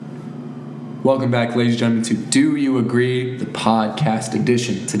Welcome back, ladies and gentlemen, to Do You Agree, the podcast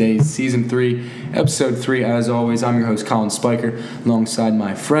edition. Today's Season 3, Episode 3. As always, I'm your host, Collin Spiker, alongside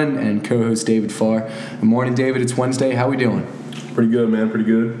my friend and co-host, David Farr. Good morning, David. It's Wednesday. How we doing? Pretty good, man. Pretty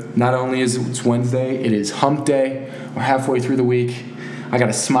good. Not only is it Wednesday, it is hump day. We're halfway through the week. I got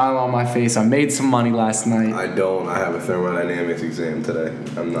a smile on my face. I made some money last night. I don't. I have a thermodynamics exam today.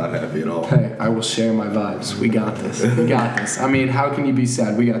 I'm not happy at all. Hey, I will share my vibes. We got this. We got this. I mean, how can you be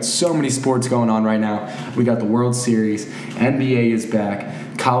sad? We got so many sports going on right now. We got the World Series. NBA is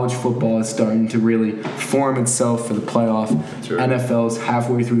back. College football is starting to really form itself for the playoff. Sure. NFL is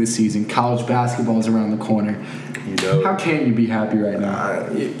halfway through the season. College basketball is around the corner. You know, how can't you be happy right now?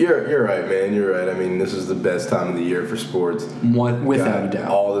 You're right, man. You're right. I mean, this is the best time of the year for sports. Without a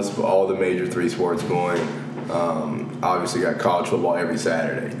doubt. All the major three sports going. Obviously, you got college football every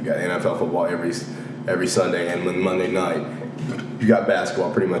Saturday. You got NFL football every Sunday, and then Monday night. You got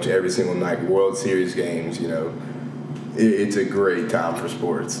basketball pretty much every single night. World Series games. You know, it's a great time for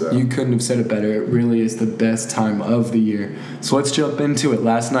sports. So. You couldn't have said it better. It really is the best time of the year. So let's jump into it.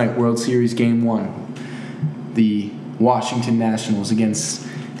 Last night, World Series Game 1. The Washington Nationals against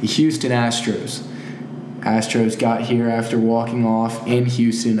the Houston Astros. Astros got here after walking off in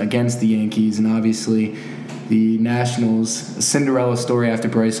Houston against the Yankees, and obviously the Nationals, a Cinderella story after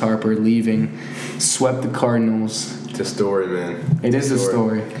Bryce Harper leaving, swept the Cardinals. It's a story, man. It is a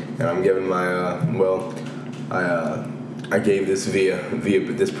story. And I'm giving my I gave this via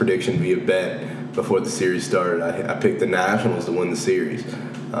this prediction via bet before the series started. I picked the Nationals to win the series.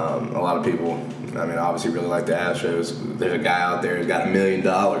 A lot of people, I mean, obviously really like the Astros. There's a guy out there who's got $1 million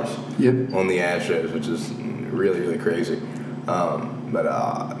on the Astros, which is really, really crazy. But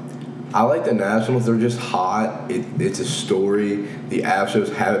I like the Nationals. They're just hot. It's a story. The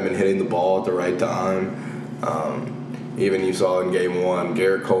Astros haven't been hitting the ball at the right time. Even you saw in Game 1,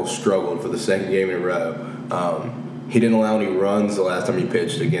 Garrett Cole struggled for the second game in a row. He didn't allow any runs the last time he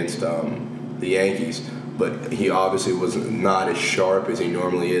pitched against the Yankees. But he obviously was not as sharp as he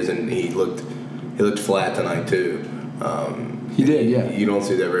normally is, and he looked flat tonight too. He did, yeah. You don't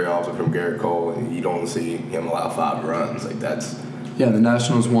see that very often from Garrett Cole, and you don't see him allow 5 runs. Like that's. Yeah, the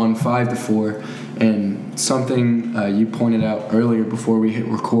Nationals won 5-4, and something you pointed out earlier before we hit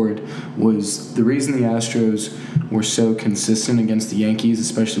record was the reason the Astros were so consistent against the Yankees,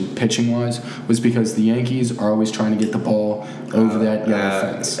 especially pitching-wise, was because the Yankees are always trying to get the ball over that yellow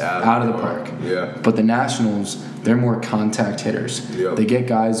fence, out of the park. Yeah. But the Nationals, they're more contact hitters. Yep. They get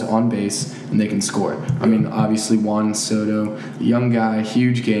guys on base, and they can score. I mean, obviously, Juan Soto, young guy,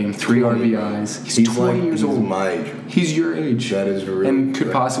 huge game, 3 RBIs. He's 20 years old. He's my age. He's your age. That is really. And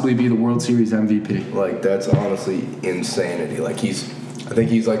could possibly be the World Series MVP. Like, that's honestly insanity. Like, I think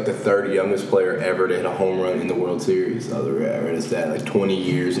he's like the 3rd youngest player ever to hit a home run in the World Series. I read his stat, like 20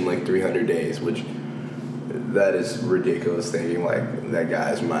 years and like 300 days, which that is ridiculous thinking like that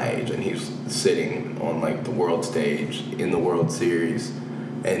guy's my age and he's sitting on like the world stage in the World Series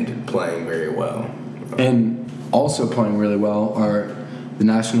and playing very well. And also playing really well are the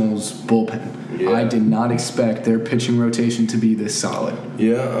Nationals' bullpen. Yeah. I did not expect their pitching rotation to be this solid.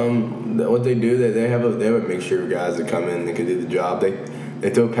 Yeah, what they do, they have a mixture of guys that come in that can do the job. They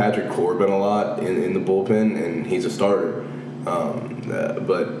throw Patrick Corbin a lot in the bullpen, and he's a starter.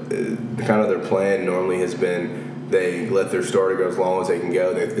 But kind of their plan normally has been they let their starter go as long as they can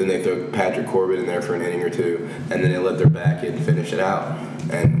go. Then they throw Patrick Corbin in there for an inning or two, and then they let their back end finish it out.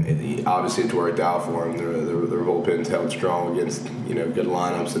 And obviously it's worked out for them. Their bullpen's held strong against good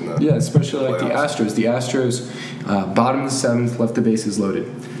lineups in the especially like the Astros. The Astros, bottom of the 7th, left the bases loaded.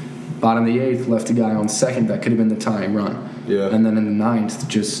 Bottom of the 8th, left a guy on second that could have been the tying run. Yeah. And then in the 9th,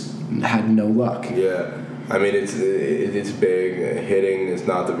 just had no luck. Yeah. I mean, it's big. Hitting is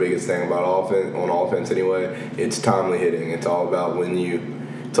not the biggest thing about offense anyway. It's timely hitting. It's all about when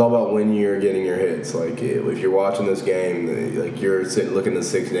you're getting your hits. Like if you're watching this game, like you're looking at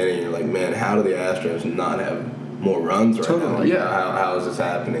the 6th inning, you're like, man, how do the Astros not have more runs right now? Like, yeah. How is this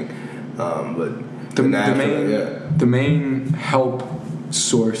happening? But the main help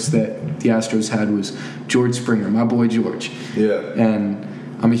source that the Astros had was George Springer, my boy George. Yeah. And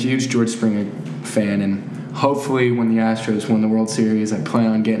I'm a huge George Springer fan, and hopefully when the Astros win the World Series, I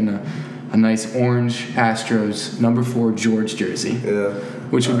plan on getting a nice orange Astros number 4 George jersey. Yeah.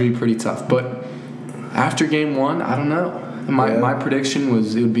 Which would be pretty tough. But after Game 1, I don't know. My prediction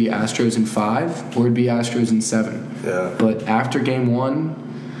was it would be Astros in 5 or it'd be Astros in 7. Yeah. But after Game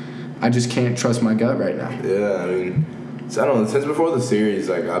 1, I just can't trust my gut right now. Yeah, I mean, I don't know. Since before the series,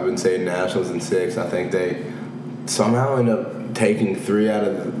 like I've been saying Nationals in 6. I think they somehow end up taking 3 out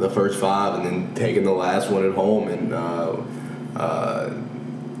of the first 5 and then taking the last one at home. And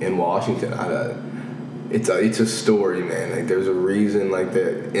in Washington. It's a story, man. Like, there's a reason, like,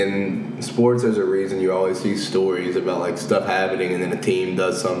 that in sports, there's a reason you always see stories about, like, stuff happening and then a team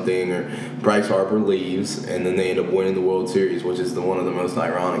does something, or Bryce Harper leaves and then they end up winning the World Series, which is one of the most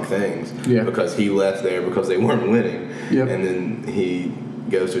ironic things. Yeah. Because he left there because they weren't winning. Yep. And then he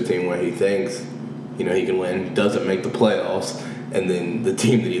goes to a team where he thinks, he can win, doesn't make the playoffs, and then the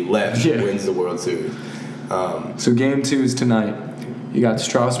team that he left wins the World Series. So Game 2 is tonight. You got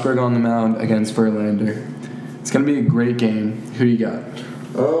Strasburg on the mound against Verlander. It's going to be a great game. Who do you got?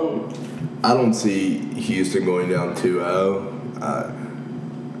 I don't see Houston going down 2-0.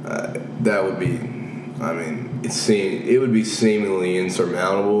 That would be, it would be seemingly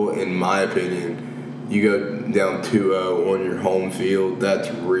insurmountable, in my opinion. You go down 2-0 on your home field, that's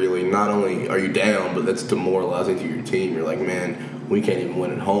really, not only are you down, but that's demoralizing to your team. You're like, man, we can't even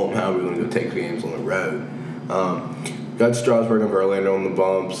win at home. How are we going to go take games on the road? Got Strasburg and Verlander on the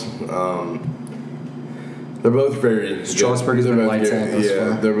bumps. They're both very... Strasburg has been lights out thus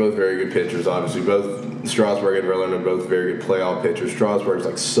far. They're both very good pitchers, obviously. Both Strasburg and Verlander are both very good playoff pitchers. Strasburg's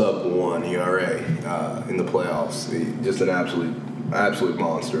like sub-1 ERA in the playoffs. Just an absolute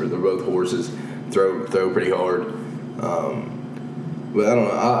monster. They're both horses. Throw pretty hard. But I don't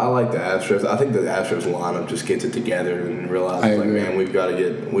know. I like the Astros. I think the Astros lineup just gets it together and realizes, like, man, we've got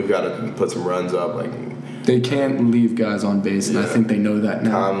to put some runs up. Like, they can't leave guys on base, and I think they know that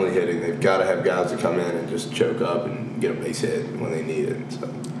now. Timely hitting. They've got to have guys that come in and just choke up and get a base hit when they need it.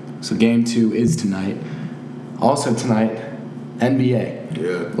 So Game 2 is tonight. Also tonight, NBA.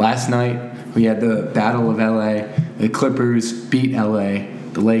 Yeah. Last night, we had the Battle of LA. The Clippers beat LA,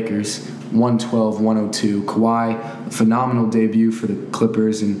 the Lakers, 112-102. Kawhi, a phenomenal debut for the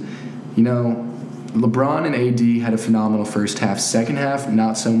Clippers. And, LeBron and AD had a phenomenal first half. Second half,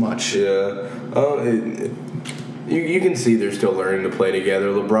 not so much. Yeah. You can see they're still learning to play together.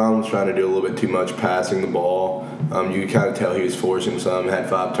 LeBron was trying to do a little bit too much passing the ball. You could kind of tell he was forcing some, had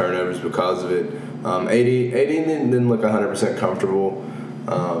 5 turnovers because of it. AD didn't look 100% comfortable.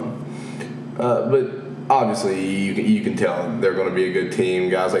 But obviously you can tell they're going to be a good team.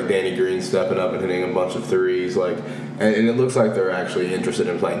 Guys like Danny Green stepping up and hitting a bunch of threes. And it looks like they're actually interested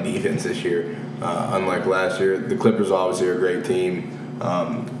in playing defense this year. Unlike last year, the Clippers obviously are a great team.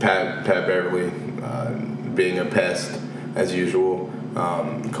 Pat Beverly being a pest as usual.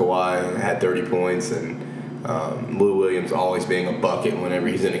 Kawhi had 30 points, and Lou Williams always being a bucket whenever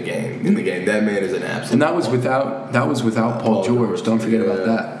he's in the game. That man is an absolute. And that was without Paul George. Don't forget about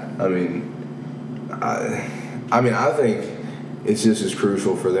that. I think it's just as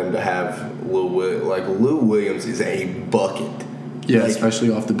crucial for them to have Lou Williams is a bucket. Yeah,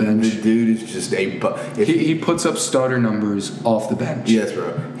 especially off the bench. The dude is just a he puts up starter numbers off the bench. Yes,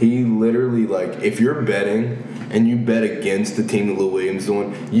 bro. He literally, if you're betting and you bet against the team that Lou Williams is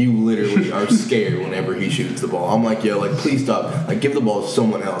on, you literally are scared whenever he shoots the ball. I'm like, yo, please stop. Give the ball to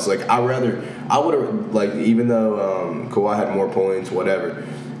someone else. I would have, even though Kawhi had more points, whatever,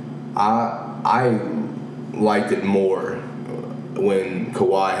 I liked it more when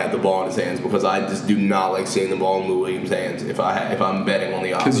Kawhi had the ball in his hands, because I just do not like seeing the ball in Lou Williams' hands if I'm betting on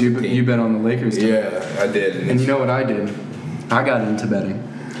the opposite team. Because you bet on the Lakers team. Yeah, I did. And you know what I did? I got into betting,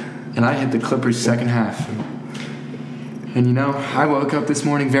 and I hit the Clippers second half. And I woke up this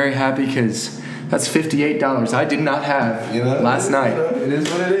morning very happy because that's $58 I did not have last night. It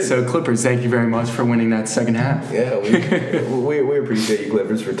is what it is. So Clippers, thank you very much for winning that second half. Yeah, we appreciate you,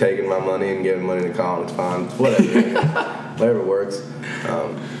 Clippers, for taking my money and giving money to Collin. It's fine. Whatever works.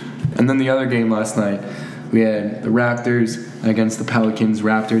 And then the other game last night, we had the Raptors against the Pelicans.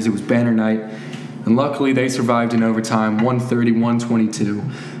 Raptors, it was banner night. And luckily they survived in overtime,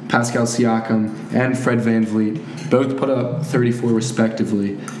 130-122. Pascal Siakam and Fred VanVleet both put up 34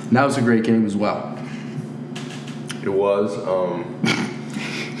 respectively. And that was a great game as well. It was.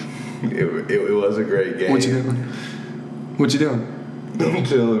 It was a great game. What you doing? I'm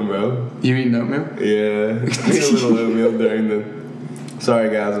chilling, bro. You eating oatmeal? Yeah. I ate a little oatmeal during the... Sorry,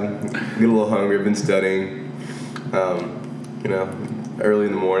 guys. I'm getting a little hungry. I've been studying. Early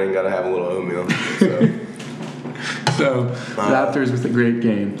in the morning, got to have a little oatmeal. So Raptors with a great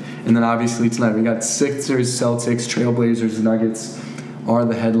game. And then obviously tonight we got Sixers, Celtics, Trailblazers, Nuggets are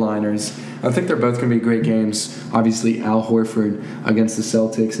the headliners. I think they're both going to be great games. Obviously Al Horford against the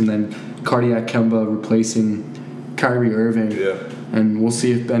Celtics, and then Cardiac Kemba replacing Kyrie Irving. Yeah. And we'll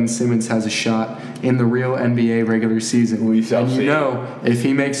see if Ben Simmons has a shot in the real NBA regular season. We shall see. If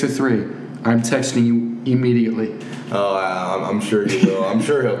he makes a 3, I'm texting you immediately. Oh, I'm sure he will. I'm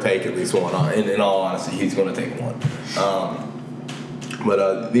sure he'll take at least one. In all honesty, he's going to take one.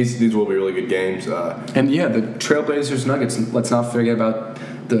 But these will be really good games. And the Trailblazers Nuggets. Let's not forget about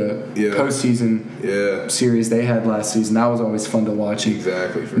the postseason series they had last season. That was always fun to watch.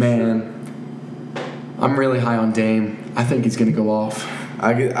 Exactly, for Man, sure. I'm really high on Dame. I think he's going to go off.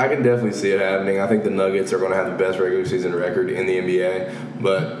 I can definitely see it happening. I think the Nuggets are going to have the best regular season record in the NBA.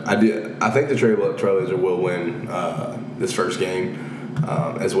 But I think the Trailblazers will win this first game,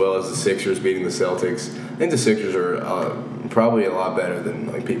 as well as the Sixers beating the Celtics. I think the Sixers are probably a lot better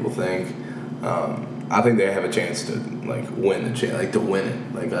than people think. I think they have a chance to win to win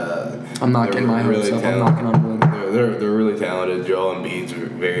it. I'm not getting my hopes up. I'm knocking on wood. They're really talented. Joel Embiid's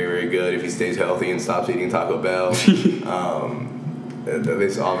very, very good if he stays healthy and stops eating Taco Bell. They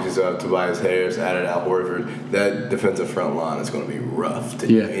obviously still have Tobias Harris, added Al Horford. That defensive front line is going to be rough to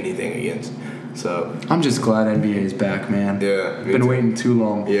do anything against. So I'm just glad NBA is back, man. Yeah, been waiting too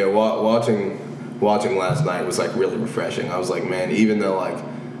long. Yeah, watching last night was really refreshing. I was like, man, even though I'm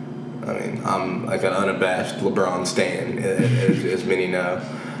an unabashed LeBron stan, as many know.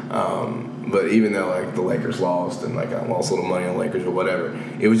 But even though the Lakers lost and I lost a little money on Lakers or whatever,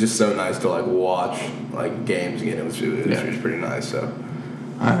 it was just so nice to watch games again. It was pretty nice. So,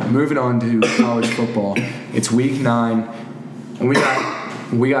 all right, moving on to college football. It's week 9, and we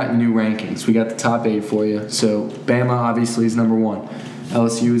got new rankings. We got the top 8 for you. So Bama obviously is number 1.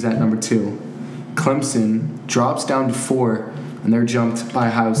 LSU is at number 2. Clemson drops down to 4, and they're jumped by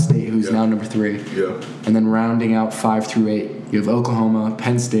Ohio State, who's now number 3. Yeah. And then rounding out 5 through 8, you have Oklahoma,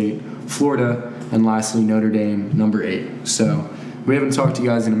 Penn State, Florida, and lastly Notre Dame, number 8. So we haven't talked to you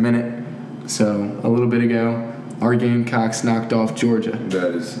guys in a minute. So a little bit ago, our Gamecocks knocked off Georgia.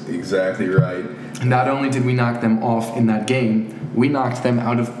 That is exactly right. Not only did we knock them off in that game, we knocked them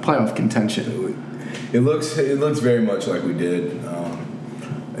out of playoff contention. It looks very much like we did.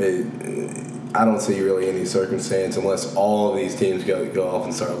 I don't see really any circumstance unless all of these teams go off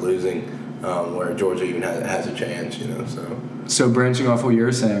and start losing, where Georgia even has a chance. So branching off what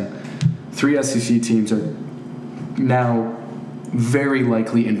you're saying, 3 SEC teams are now very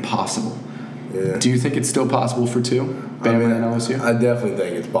likely impossible. Yeah. Do you think it's still possible for 2? Bama and LSU? I definitely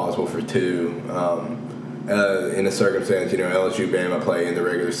think it's possible for 2. In a circumstance, LSU, Bama play in the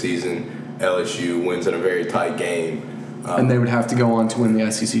regular season. LSU wins in a very tight game. And they would have to go on to win the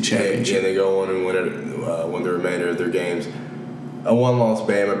SEC championship. Yeah, they go on and win the remainder of their games. A 1-loss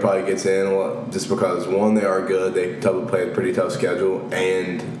Bama probably gets in just because, 1, they are good. They play a pretty tough schedule,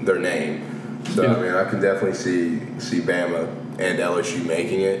 and their name. So, I can definitely see Bama and LSU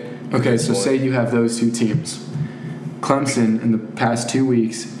making it. Okay, so say you have those 2 teams. Clemson, in the past 2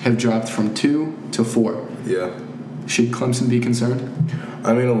 weeks, have dropped from 2 to 4. Yeah. Should Clemson be concerned?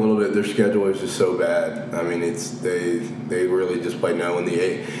 A little bit. Their schedule is just so bad. They really just play no in the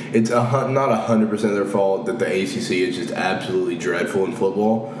A. It's not 100% their fault that the ACC is just absolutely dreadful in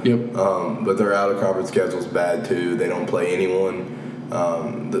football. Yep. But their out-of-conference schedule is bad too. They don't play anyone.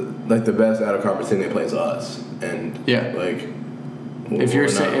 The best out-of-conference team they play is us. And if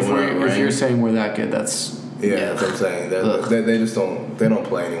you're saying we're that good, that's that's what I'm saying. They just don't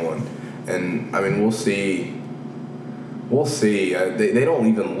play anyone. And we'll see. We'll see. They don't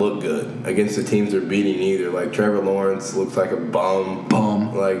even look good against the teams they're beating either. Trevor Lawrence looks like a bum.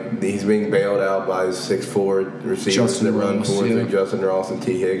 He's being bailed out by his 6'4" receivers that run for him. Justin Ross and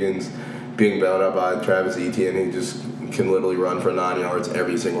T. Higgins being bailed out by Travis Etienne, who just can literally run for 9 yards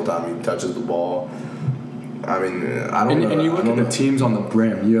every single time he touches the ball. I don't know. And you look at the teams on the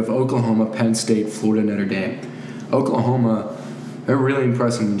brim. You have Oklahoma, Penn State, Florida, Notre Dame. Oklahoma, they're really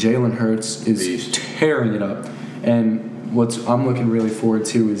impressive. Jalen Hurts is tearing it up. And what I'm looking really forward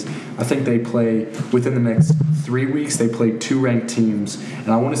to is I think they play within the next 3 weeks. They play 2 ranked teams, and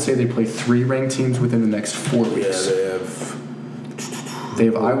I want to say they play 3 ranked teams within the next 4 weeks. Yeah, they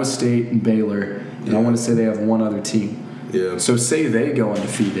have Iowa State and Baylor, and I want to say they have one other team. Yeah. So say they go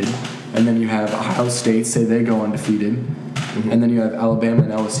undefeated, and then you have Ohio State. Say they go undefeated, and then you have Alabama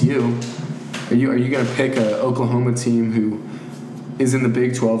and LSU. Are you going to pick a Oklahoma team who is in the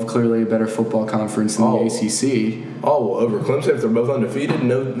Big 12, clearly a better football conference than the ACC? Over Clemson if they're both undefeated?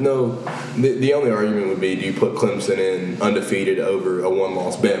 No. The only argument would be, do you put Clemson in undefeated over a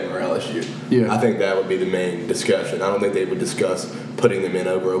 1-loss Bama or LSU? Yeah. I think that would be the main discussion. I don't think they would discuss putting them in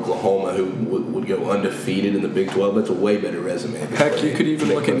over Oklahoma, who would go undefeated in the Big 12. That's a way better resume. Heck, you could even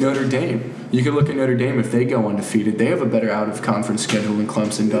look at Notre Dame. You could look at Notre Dame if they go undefeated. They have a better out-of-conference schedule than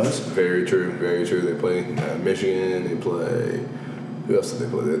Clemson does. Very true. Very true. They play Michigan. They play... Who else did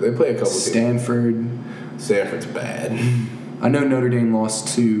they play? They play a couple Stanford. Stanford's bad. I know Notre Dame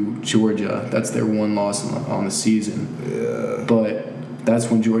lost to Georgia. That's their 1 loss on the season. Yeah. But that's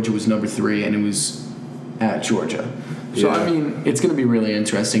when Georgia was number 3, and it was at Georgia. So, it's going to be really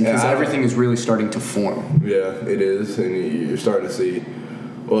interesting because everything is really starting to form. Yeah, it is. And you're starting to see,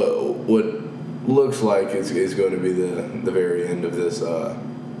 what looks like is going to be the very end of this.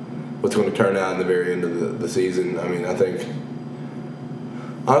 What's going to turn out in the very end of the season. I mean, I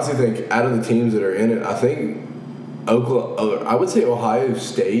honestly think out of the teams that are in it, I think I would say Ohio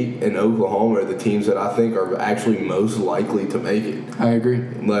State and Oklahoma are the teams that I think are actually most likely to make it. I agree.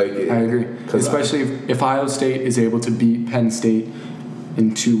 I agree. Especially if Ohio State is able to beat Penn State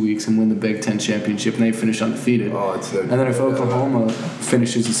in 2 weeks and win the Big Ten championship, and they finish undefeated. And then if Oklahoma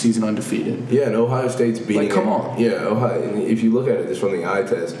finishes the season undefeated. Yeah, and Ohio State's beating. Come on. Yeah, Ohio. If you look at it just from the eye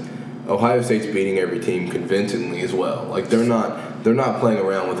test, Ohio State's beating every team convincingly as well. Like they're not playing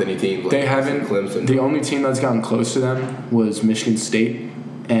around with any team. Like they haven't. Clemson. The only team that's gotten close to them was Michigan State,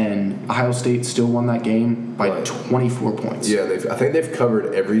 and Ohio State still won that game by 24 points. Yeah, I think they've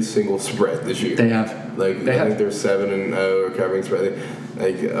covered every single spread this year. They have. I think they're 7-0 or covering spread.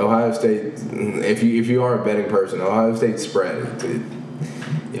 Like Ohio State, if you are a betting person, Ohio State's spread.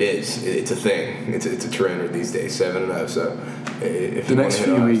 It's a thing. It's a trend these days. 7-0. So if the next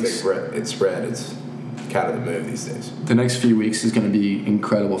few weeks, it's spread. It's kind of the move these days. The next few weeks is going to be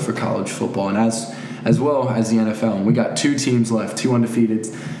incredible for college football, and as well as the NFL. And we got 2 teams left, 2 undefeateds,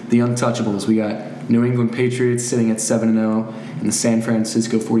 the Untouchables. We got New England Patriots sitting at 7-0, and the San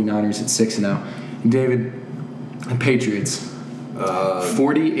Francisco 49ers at 6-0. And David, the Patriots.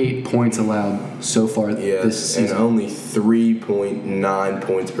 48 points allowed so far this season. And only 3.9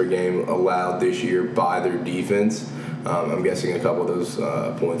 points per game allowed this year by their defense. I'm guessing a couple of those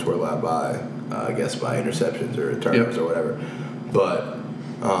points were allowed by interceptions or turnovers or whatever. But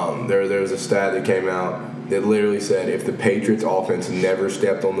there's a stat that came out that literally said if the Patriots offense never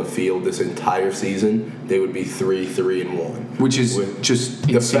stepped on the field this entire season, they would be 3-1. Which is just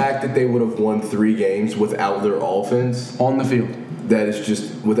insane. The fact that they would have won 3 games without their offense on the field. That is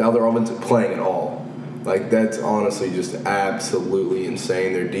just without their offense playing at all. Like that's honestly just absolutely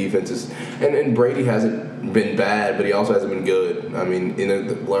insane. Their defense is, and Brady hasn't been bad, but he also hasn't been good. I mean, in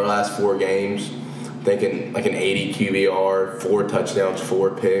their last 4 games, thinking like an 80 QBR, 4 touchdowns,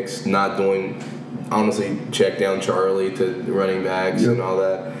 4 picks, not doing. Honestly, check down Charlie to the running backs and all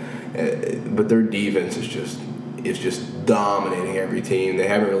that. But their defense is just dominating every team. They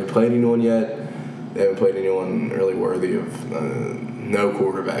haven't really played anyone yet. They haven't played anyone really worthy of no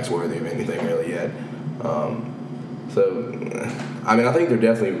quarterbacks worthy of anything really yet. So, I mean, I think they're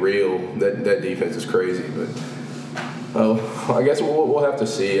definitely real. That defense is crazy, but I guess we'll have to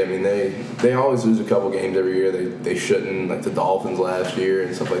see. I mean, they always lose a couple games every year. They shouldn't, like the Dolphins last year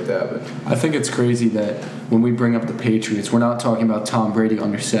and stuff like that. But I think it's crazy that when we bring up the Patriots, we're not talking about Tom Brady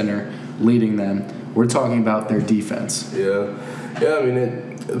under center leading them. We're talking about their defense. Yeah. I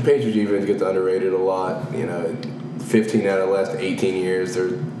mean, the Patriots defense gets underrated a lot. 15 out of the last 18 years,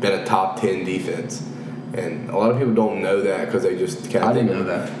 there's been a top 10 defense. And a lot of people don't know that because they just kind of I didn't know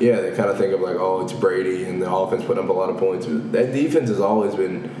that. Yeah, they kind of think of like, oh, it's Brady and the offense put up a lot of points. But that defense has always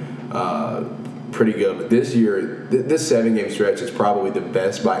been pretty good. But this year, this 7-game stretch is probably the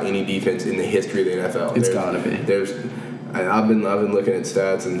best by any defense in the history of the NFL. It's got to be. I've been looking at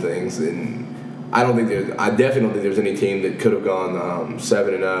stats and things, and I definitely don't think there's any team that could have gone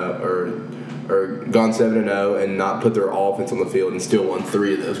 7-0 or gone 7-0 and not put their offense on the field and still won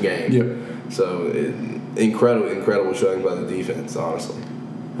 3 of those games. Yep. So incredible showing by the defense, honestly.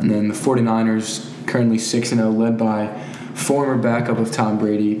 And then the 49ers currently 6-0, led by former backup of Tom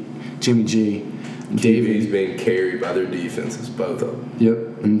Brady, Jimmy G. David's being carried by their defenses, both of them.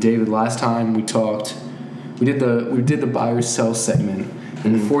 Yep. And David, last time we talked, we did the buy or sell segment,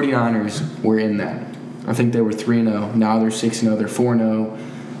 and the 49ers were in that. I think they were 3-0. Now they're 6-0. They're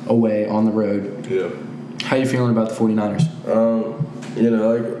 4-0 away on the road. Yeah. How you feeling about the 49ers?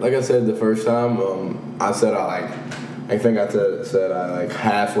 Like I said the first time, I said I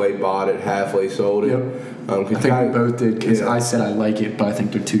halfway bought it, halfway sold it. Yep. I think we both did because I said I like it, but I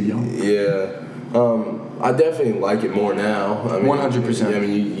think they're too young. Yeah. I definitely like it more now. 100%. I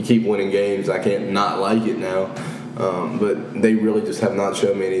mean, you keep winning games. I can't not like it now. But they really just have not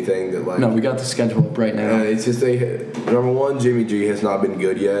shown me anything that like. No, we got the schedule up right now. It's just number one, Jimmy G has not been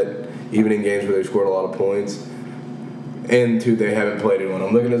good yet, even in games where they've scored a lot of points. And 2, they haven't played anyone.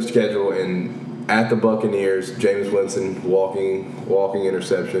 I'm looking at the schedule, and at the Buccaneers, Jameis Winston walking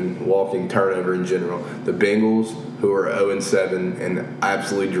interception, walking turnover in general. The Bengals, who are 0-7 and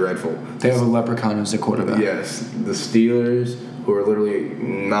absolutely dreadful. They have a leprechaun as a quarterback. Yes, the Steelers, who are literally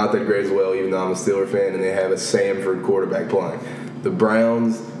not that great as well, even though I'm a Steeler fan, and they have a Samford quarterback playing. The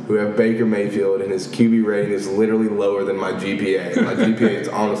Browns, who have Baker Mayfield, and his QB rating is literally lower than my GPA. My GPA is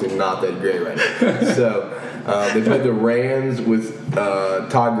honestly not that great right now. So They played the Rams with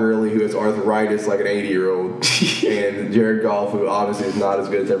Todd Gurley, who has arthritis like an 80-year-old, and Jared Goff, who obviously is not as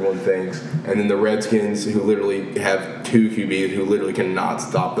good as everyone thinks. And then the Redskins, who literally have 2 QBs who literally cannot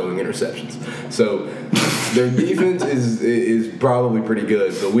stop throwing interceptions. So their defense is probably pretty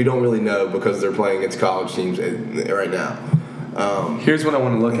good, but we don't really know because they're playing against college teams right now. Here's what I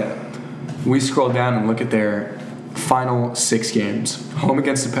want to look at. We scroll down and look at their final 6 games. Home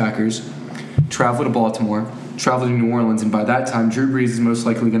against the Packers, travel to Baltimore, travel to New Orleans, and by that time, Drew Brees is most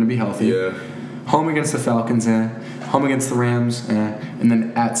likely going to be healthy. Yeah. Home against the Falcons, home against the Rams, and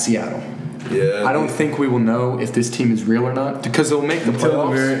then at Seattle. Yeah. I don't think we will know if this team is real or not because they'll make the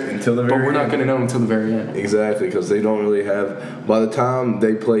playoffs. Until the very but we're not end. going to know until the very end. Exactly, because they don't really have. By the time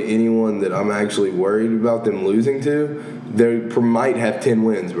they play anyone that I'm actually worried about them losing to, they might have 10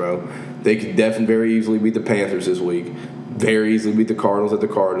 wins, bro. They could definitely very easily beat the Panthers this week. Very easily beat the Cardinals at the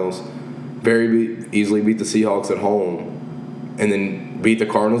Cardinals. Easily beat the Seahawks at home, and then beat the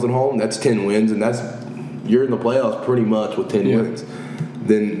Cardinals at home. That's 10 wins, and you're in the playoffs pretty much with 10 wins.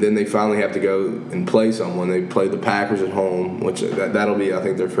 Then they finally have to go and play someone. They play the Packers at home, which that'll be, I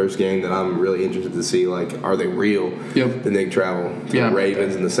think, their first game that I'm really interested to see. Like, are they real? Yep. Then they travel to the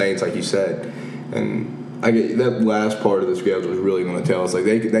Ravens and the Saints, like you said. And I get that last part of the schedule is really going to tell us. Like,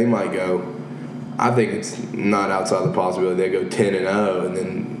 they might go. I think it's not outside the possibility they go 10-0 and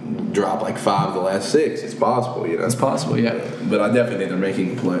then drop like 5 of the last 6. It's possible, you know. It's possible, yeah. But I definitely think they're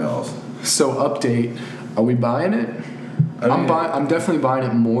making the playoffs. So update: are we buying it? I'm definitely buying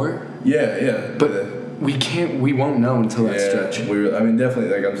it more. Yeah. But we won't know until that stretch. Definitely,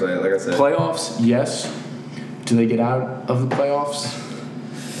 like I said. Playoffs, yes. Do they get out of the playoffs?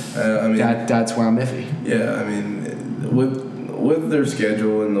 That's where I'm iffy. Yeah, I mean, with their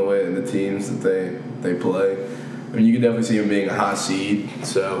schedule and the way and the teams that they play, I mean, you can definitely see them being a high seed.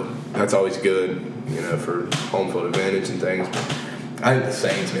 So that's always good, you know, for home field advantage and things. But I think the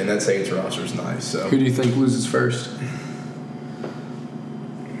Saints, man, that Saints roster is nice. So who do you think loses first?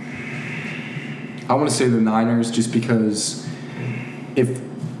 I want to say the Niners just because if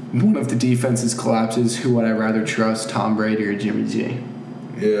one of the defenses collapses, who would I rather trust, Tom Brady or Jimmy G?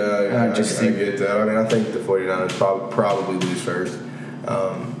 Yeah, I get that. I mean, I think the 49ers probably lose first.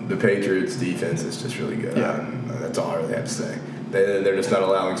 The Patriots' defense is just really good. Yeah. That's all I really have to say. They're just not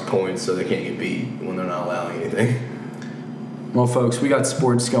allowing points, so they can't get beat when they're not allowing anything. Well, folks, we got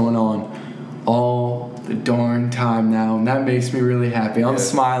sports going on all the darn time now, and that makes me really happy. I'm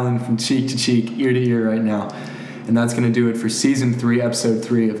smiling from cheek to cheek, ear to ear right now. And that's going to do it for Season 3, Episode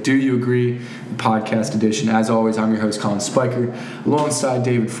 3 of Do You Agree? The podcast edition. As always, I'm your host, Collin Spiker, alongside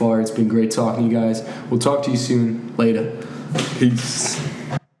David Farr. It's been great talking to you guys. We'll talk to you soon. Later. Peace.